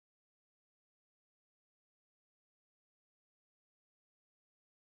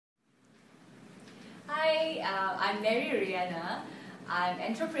Hi, I'm Merry-Riana. I'm an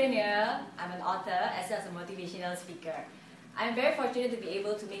entrepreneur, I'm an author, as well as a motivational speaker. I'm very fortunate to be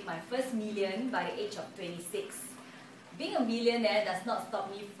able to make my first million by the age of 26. Being a millionaire does not stop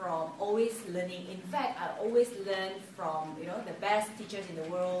me from always learning. In fact, I always learn from the best teachers in the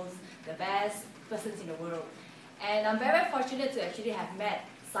world, the best persons in the world. And I'm very fortunate to actually have met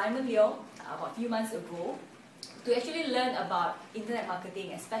Simon Leong about a few months ago to actually learn about internet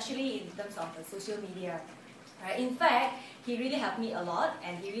marketing, especially in terms of the social media. In fact, he really helped me a lot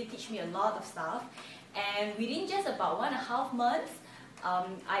and he really teach me a lot of stuff. And within just about 1.5 months,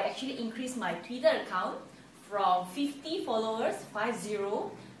 I actually increased my Twitter account from 50 followers, 50,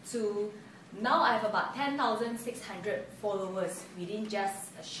 to now I have about 10,600 followers within just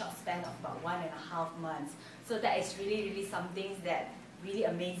a short span of about 1.5 months. So that is really something that really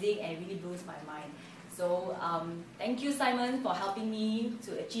amazing and really blows my mind. So thank you, Simon, for helping me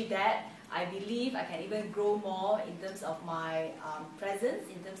to achieve that. I believe I can even grow more in terms of my presence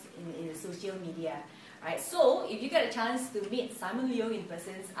in the social media. Right, so if you get a chance to meet Simon Leong in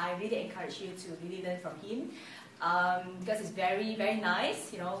person, I really encourage you to really learn from him because he's very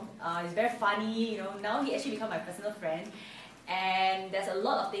nice. He's very funny. Now he actually become my personal friend, and there's a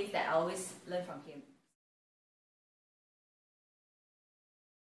lot of things that I always learn from him.